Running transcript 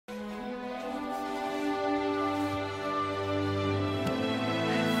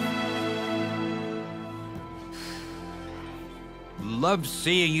love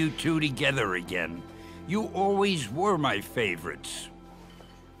seeing you two together again. You always were my favorites.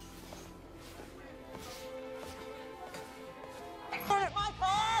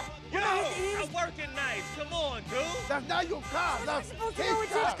 Yo, I'm working nice. Come on, dude. That's not your car. That's his car.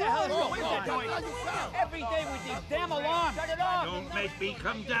 What the hell is going on? That's not your car. Every day with these damn alarms. Shut it off. Don't make me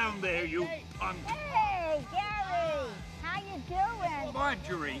come down there, you punk. Hey, Gary. How you doing?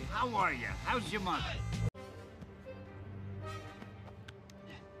 Marjorie, how are you? How's your mother?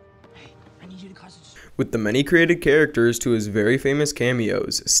 With the many created characters to his very famous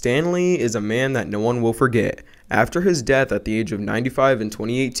cameos, Stan Lee is a man that no one will forget. After his death at the age of 95 in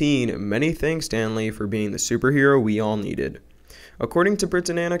 2018, many thank Stan Lee for being the superhero we all needed. According to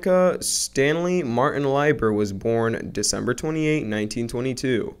Britannica, Stanley Martin Lieber was born December 28,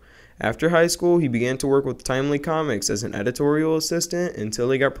 1922. After high school, he began to work with Timely Comics as an editorial assistant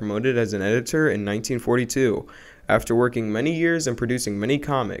until he got promoted as an editor in 1942. After working many years and producing many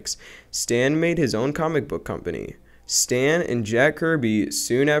comics, Stan made his own comic book company. Stan and Jack Kirby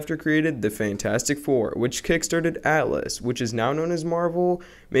soon after created the Fantastic Four, which kickstarted Atlas, which is now known as Marvel,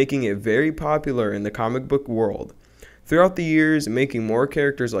 making it very popular in the comic book world. Throughout the years, making more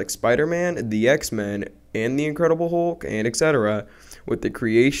characters like Spider-Man, the X-Men, and the Incredible Hulk, and etc. With the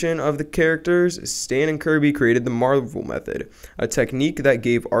creation of the characters, Stan and Kirby created the Marvel method, a technique that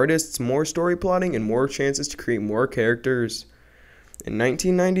gave artists more story plotting and more chances to create more characters. In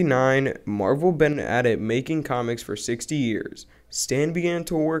 1999, Marvel been at it making comics for 60 years. Stan began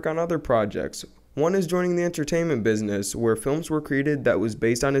to work on other projects. One is joining the entertainment business, where films were created that was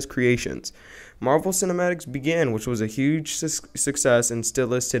based on his creations. Marvel Cinematics began, which was a huge success and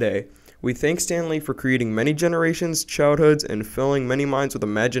still is today. We thank Stan Lee for creating many generations, childhoods, and filling many minds with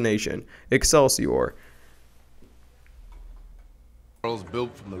imagination. Excelsior. Charles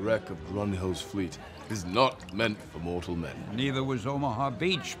built from the wreck of Grunho's fleet is not meant for mortal men. Neither was Omaha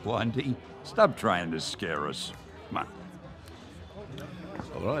Beach, Blondie. Stop trying to scare us. Come on.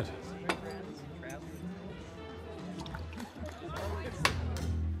 All right.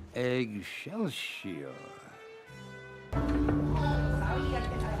 Excelsior.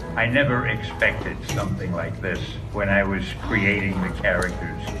 I never expected something like this when I was creating the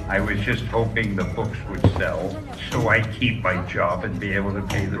characters. I was just hoping the books would sell so I'd keep my job and be able to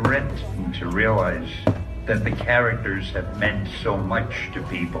pay the rent. And to realize that the characters have meant so much to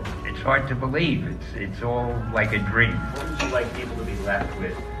people. It's hard to believe. It's all like a dream. What would you like people to be left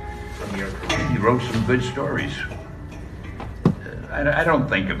with from your career? You wrote some good stories. I don't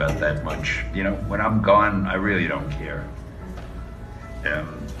think about that much. You know, when I'm gone, I really don't care.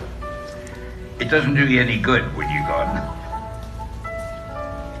 It doesn't do you any good when you're gone.